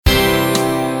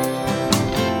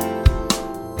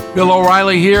Bill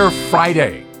O'Reilly here,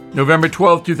 Friday, November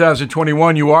 12,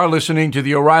 2021. You are listening to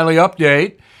the O'Reilly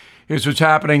Update. Here's what's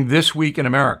happening this week in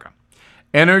America.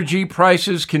 Energy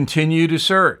prices continue to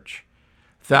surge.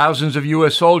 Thousands of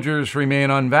U.S. soldiers remain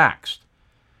unvaxxed.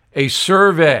 A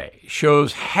survey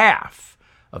shows half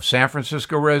of San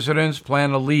Francisco residents plan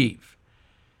to leave.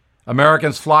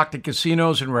 Americans flock to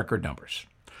casinos in record numbers.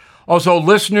 Also,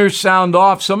 listeners sound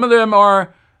off. Some of them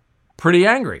are pretty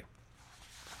angry.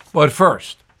 But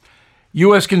first,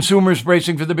 U.S. consumers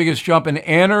bracing for the biggest jump in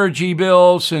energy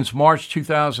bills since March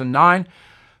 2009.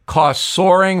 Costs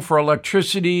soaring for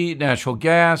electricity, natural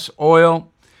gas,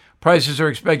 oil. Prices are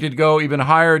expected to go even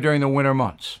higher during the winter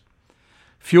months.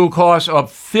 Fuel costs up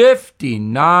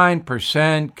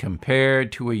 59%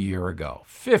 compared to a year ago.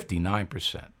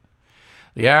 59%.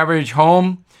 The average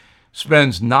home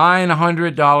spends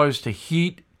 $900 to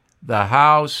heat the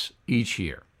house each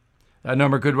year. That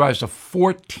number could rise to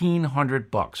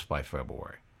 $1,400 by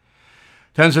February.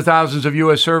 Tens of thousands of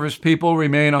U.S. service people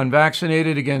remain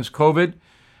unvaccinated against COVID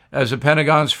as the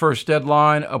Pentagon's first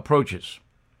deadline approaches.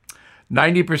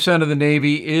 90% of the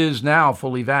Navy is now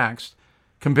fully vaxxed,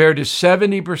 compared to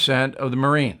 70% of the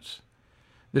Marines.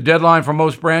 The deadline for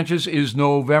most branches is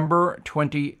November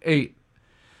 28.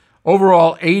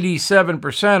 Overall,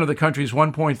 87% of the country's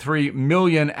 1.3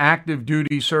 million active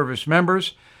duty service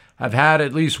members have had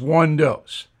at least one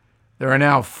dose. There are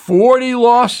now 40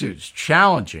 lawsuits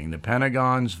challenging the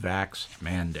Pentagon's vax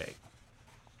mandate.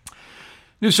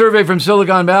 New survey from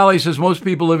Silicon Valley says most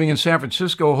people living in San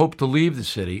Francisco hope to leave the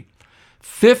city.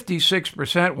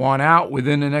 56% want out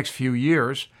within the next few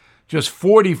years. Just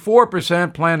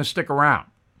 44% plan to stick around.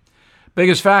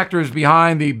 Biggest factors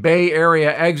behind the Bay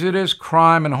Area exodus,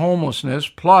 crime and homelessness,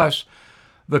 plus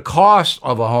the cost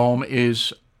of a home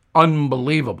is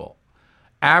unbelievable.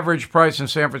 Average price in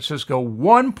San Francisco,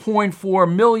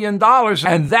 $1.4 million,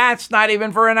 and that's not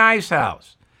even for a nice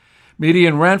house.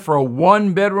 Median rent for a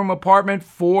one-bedroom apartment,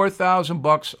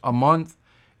 $4,000 a month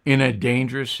in a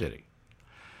dangerous city.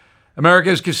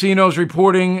 America's casinos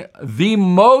reporting the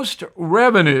most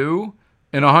revenue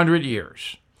in 100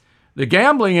 years. The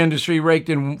gambling industry raked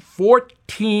in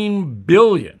 $14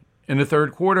 billion in the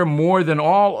third quarter, more than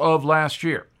all of last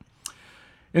year.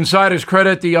 Insiders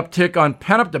credit the uptick on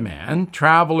pent-up demand,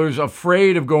 travelers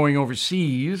afraid of going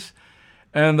overseas,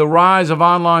 and the rise of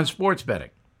online sports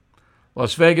betting.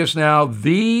 Las Vegas now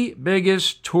the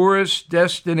biggest tourist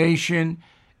destination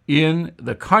in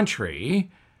the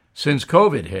country since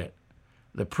COVID hit.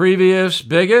 The previous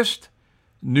biggest,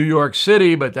 New York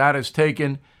City, but that has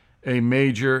taken a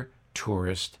major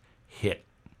tourist hit.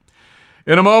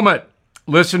 In a moment,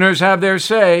 listeners have their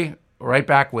say. Right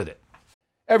back with it.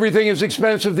 Everything is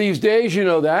expensive these days, you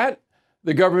know that.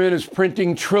 The government is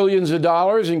printing trillions of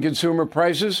dollars and consumer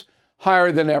prices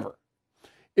higher than ever.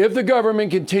 If the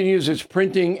government continues its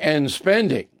printing and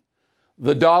spending,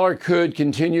 the dollar could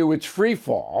continue its free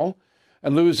fall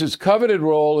and lose its coveted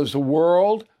role as the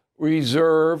world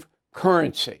reserve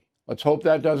currency. Let's hope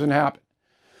that doesn't happen.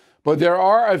 But there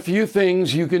are a few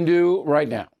things you can do right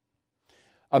now.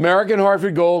 American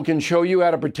Hartford Gold can show you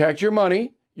how to protect your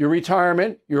money, your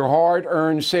retirement, your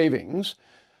hard-earned savings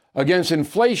against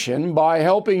inflation by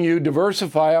helping you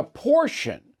diversify a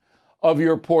portion of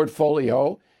your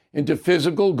portfolio into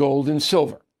physical gold and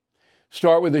silver.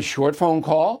 Start with a short phone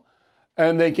call,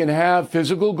 and they can have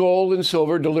physical gold and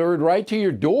silver delivered right to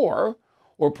your door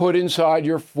or put inside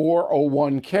your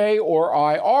 401k or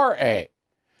IRA.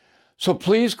 So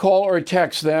please call or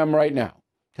text them right now.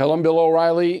 Tell them Bill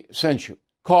O'Reilly sent you.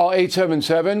 Call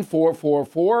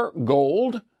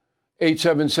 877-444-GOLD,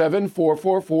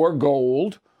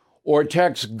 877-444-GOLD, or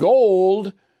text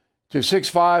GOLD to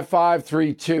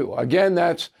 65532. Again,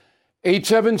 that's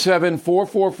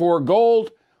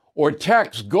 877-444-GOLD, or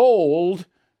text GOLD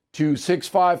to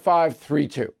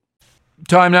 65532.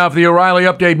 Time now for the O'Reilly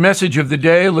Update message of the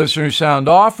day. Listeners sound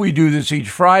off. We do this each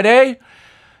Friday.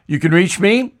 You can reach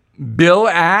me, Bill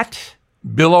at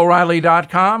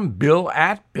BillO'Reilly.com, Bill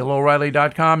at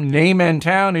BillO'Reilly.com. Name and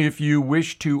town if you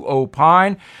wish to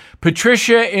opine.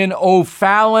 Patricia in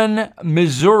O'Fallon,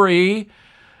 Missouri.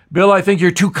 Bill, I think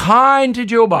you're too kind to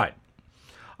Joe Biden.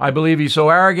 I believe he's so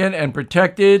arrogant and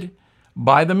protected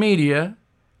by the media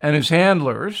and his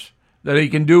handlers that he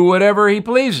can do whatever he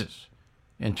pleases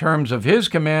in terms of his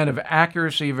command of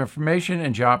accuracy of information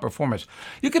and job performance.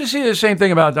 You could see the same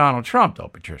thing about Donald Trump, though,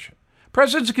 Patricia.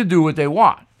 Presidents can do what they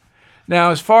want.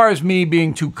 Now, as far as me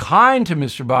being too kind to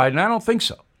Mr. Biden, I don't think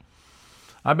so.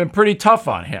 I've been pretty tough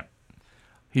on him.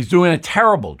 He's doing a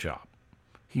terrible job.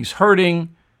 He's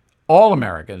hurting all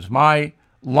Americans. My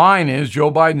line is, Joe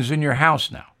Biden's in your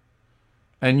house now,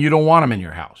 and you don't want him in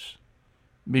your house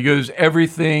because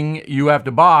everything you have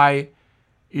to buy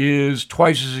is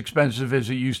twice as expensive as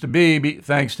it used to be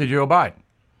thanks to Joe Biden.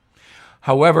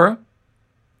 However,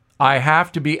 I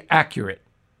have to be accurate.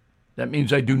 That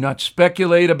means I do not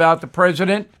speculate about the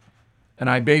president, and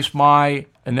I base my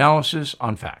analysis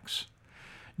on facts.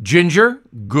 Ginger,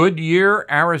 Goodyear,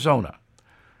 Arizona.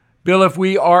 Bill, if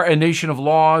we are a nation of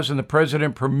laws and the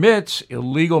president permits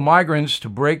illegal migrants to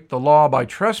break the law by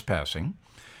trespassing,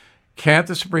 can't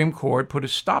the Supreme Court put a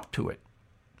stop to it?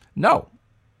 No,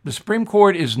 the Supreme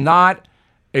Court is not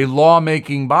a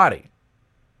lawmaking body.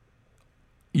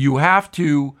 You have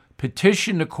to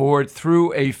petition the court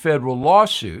through a federal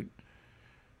lawsuit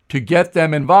to get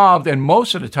them involved, and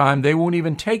most of the time they won't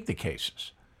even take the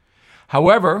cases.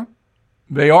 However,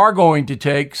 they are going to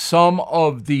take some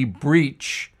of the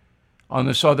breach on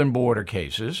the southern border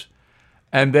cases,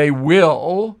 and they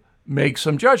will make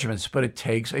some judgments, but it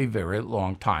takes a very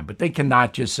long time. But they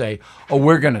cannot just say, oh,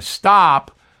 we're going to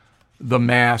stop the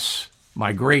mass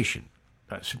migration.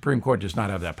 The Supreme Court does not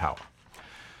have that power.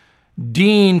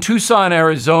 Dean, Tucson,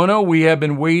 Arizona, we have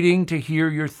been waiting to hear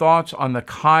your thoughts on the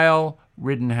Kyle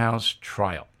Rittenhouse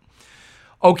trial.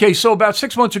 Okay, so about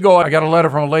 6 months ago, I got a letter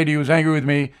from a lady who was angry with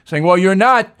me saying, well, you're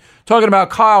not talking about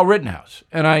Kyle Rittenhouse.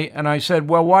 And I said,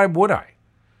 well, why would I?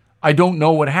 I don't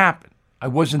know what happened. I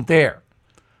wasn't there.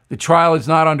 The trial is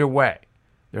not underway.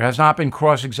 There has not been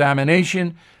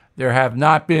cross-examination. There have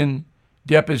not been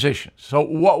depositions. So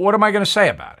what am I going to say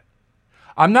about it?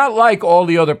 I'm not like all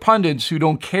the other pundits who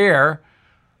don't care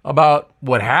about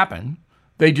what happened.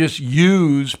 They just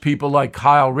use people like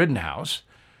Kyle Rittenhouse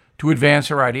to advance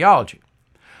their ideology.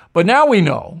 But now we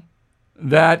know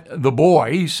that the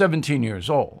boy, he's 17 years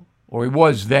old, or he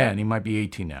was then, he might be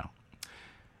 18 now,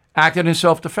 acted in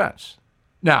self-defense.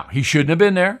 Now, he shouldn't have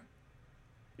been there.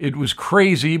 It was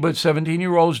crazy, but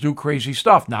 17-year-olds do crazy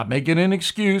stuff. Not making an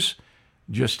excuse,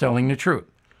 just telling the truth.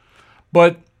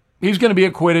 But he's going to be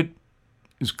acquitted.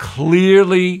 It's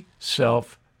clearly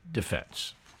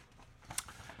self-defense.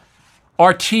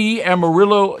 RT,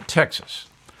 Amarillo, Texas.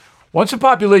 Once a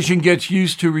population gets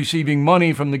used to receiving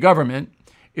money from the government,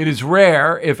 it is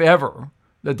rare, if ever,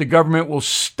 that the government will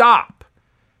stop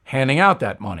handing out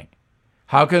that money.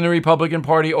 How can the Republican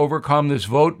Party overcome this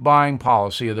vote-buying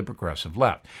policy of the progressive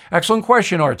left? Excellent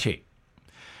question, RT.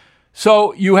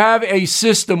 So you have a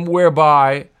system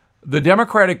whereby the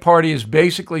Democratic Party is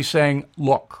basically saying,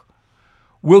 look,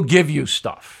 we'll give you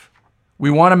stuff.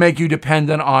 We want to make you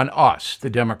dependent on us, the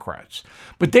Democrats.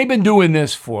 But they've been doing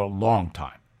this for a long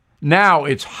time. Now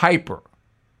it's hyper.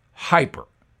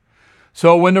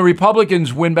 So when the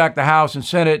Republicans win back the House and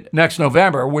Senate next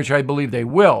November, which I believe they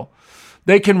will,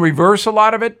 they can reverse a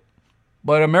lot of it,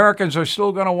 but Americans are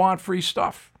still going to want free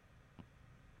stuff.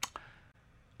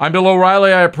 I'm Bill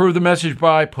O'Reilly. I approve the message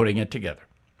by putting it together.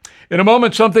 In a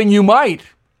moment, something you might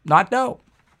not know.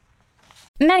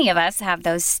 Many of us have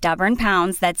those stubborn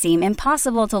pounds that seem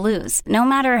impossible to lose, no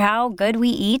matter how good we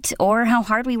eat or how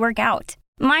hard we work out.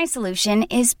 My solution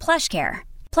is PlushCare.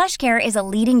 PlushCare is a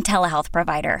leading telehealth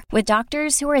provider with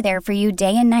doctors who are there for you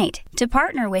day and night to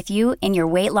partner with you in your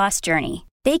weight loss journey.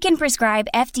 They can prescribe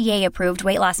FDA-approved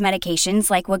weight loss medications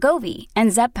like Wegovy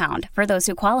and Zepbound for those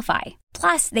who qualify.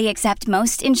 Plus, they accept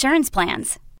most insurance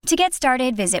plans. To get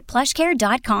started, visit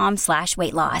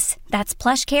plushcare.com/weightloss. That's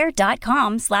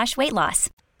plushcare.com/weightloss.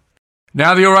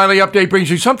 Now the O'Reilly Update brings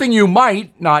you something you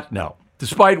might not know.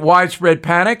 Despite widespread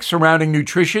panic surrounding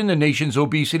nutrition, the nation's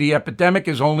obesity epidemic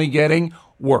is only getting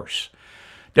worse.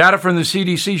 Data from the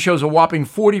CDC shows a whopping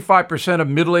 45% of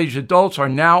middle-aged adults are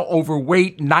now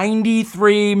overweight,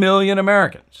 93 million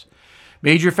Americans.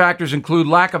 Major factors include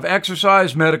lack of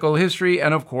exercise, medical history,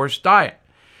 and, of course, diet.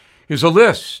 Here's a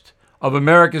list of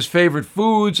America's favorite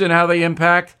foods and how they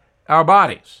impact our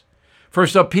bodies.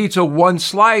 First up, pizza. One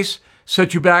slice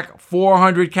sets you back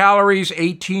 400 calories,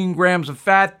 18 grams of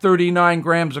fat, 39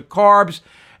 grams of carbs,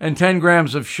 and 10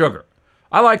 grams of sugar.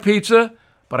 I like pizza,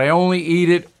 but I only eat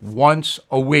it once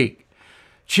a week.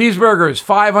 Cheeseburgers,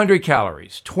 500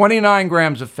 calories, 29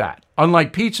 grams of fat.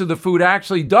 Unlike pizza, the food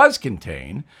actually does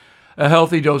contain a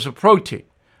healthy dose of protein,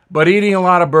 but eating a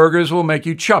lot of burgers will make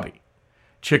you chubby.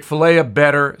 Chick-fil-A, a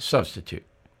better substitute.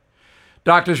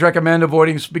 Doctors recommend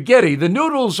avoiding spaghetti. The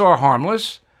noodles are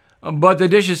harmless, but the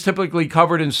dish is typically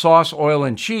covered in sauce, oil,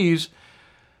 and cheese.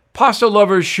 Pasta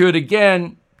lovers should,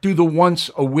 again, do the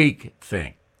once-a-week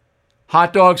thing.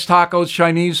 Hot dogs, tacos,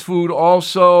 Chinese food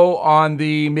also on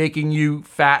the making you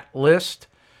fat list.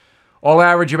 All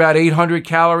average about 800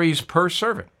 calories per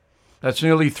serving. That's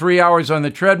nearly 3 hours on the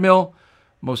treadmill.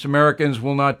 Most Americans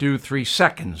will not do 3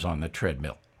 seconds on the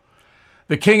treadmill.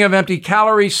 The king of empty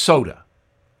calories, soda.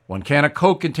 One can of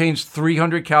Coke contains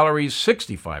 300 calories,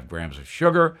 65 grams of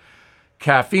sugar,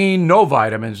 caffeine, no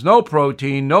vitamins, no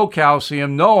protein, no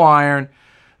calcium, no iron.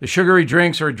 The sugary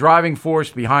drinks are a driving force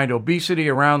behind obesity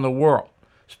around the world,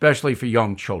 especially for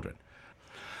young children.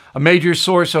 A major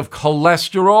source of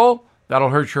cholesterol that'll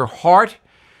hurt your heart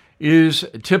is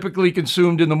typically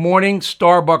consumed in the morning.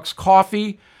 Starbucks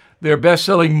coffee, their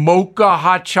best-selling mocha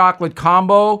hot chocolate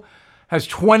combo, has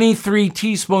 23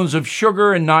 teaspoons of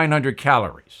sugar and 900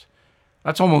 calories.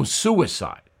 That's almost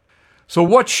suicide. So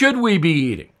what should we be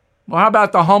eating? Well, how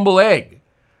about the humble egg?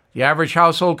 The average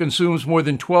household consumes more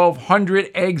than 1,200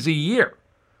 eggs a year.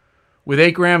 With 8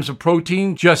 grams of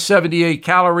protein, just 78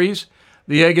 calories,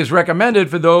 the egg is recommended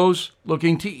for those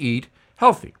looking to eat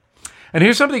healthy. And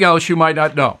here's something else you might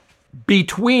not know.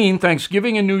 Between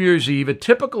Thanksgiving and New Year's Eve, a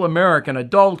typical American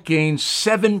adult gains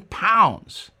 7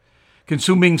 pounds,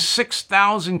 consuming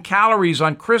 6,000 calories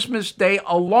on Christmas Day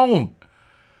alone.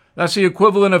 That's the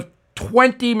equivalent of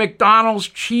 20 McDonald's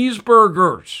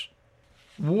cheeseburgers.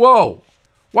 Whoa!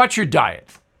 Watch your diet.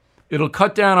 It'll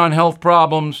cut down on health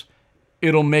problems.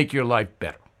 It'll make your life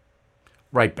better.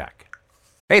 Right back.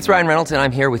 Hey, it's Ryan Reynolds, and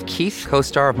I'm here with Keith,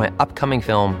 co-star of my upcoming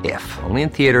film, If, only in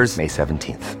theaters May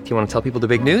 17th. Do you want to tell people the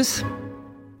big news?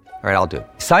 All right, I'll do it.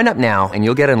 Sign up now and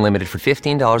you'll get unlimited for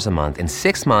 $15 a month and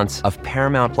 6 months of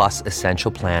Paramount Plus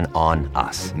Essential Plan on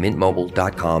us.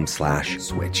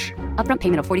 MintMobile.com/switch. Upfront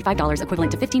payment of $45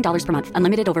 equivalent to $15 per month.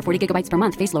 Unlimited over 40 gigabytes per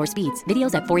month. Face lower speeds.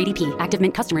 Videos at 480p. Active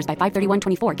Mint customers by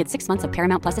 531.24 get 6 months of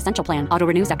Paramount Plus Essential Plan. Auto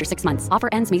renews after 6 months. Offer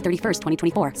ends May 31st,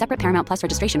 2024. Separate Paramount Plus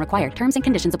registration required. Terms and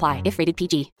conditions apply if rated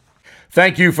PG.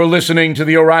 Thank you for listening to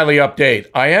the O'Reilly Update.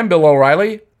 I am Bill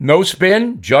O'Reilly. No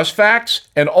spin, just facts,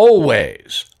 and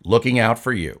always looking out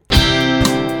for you.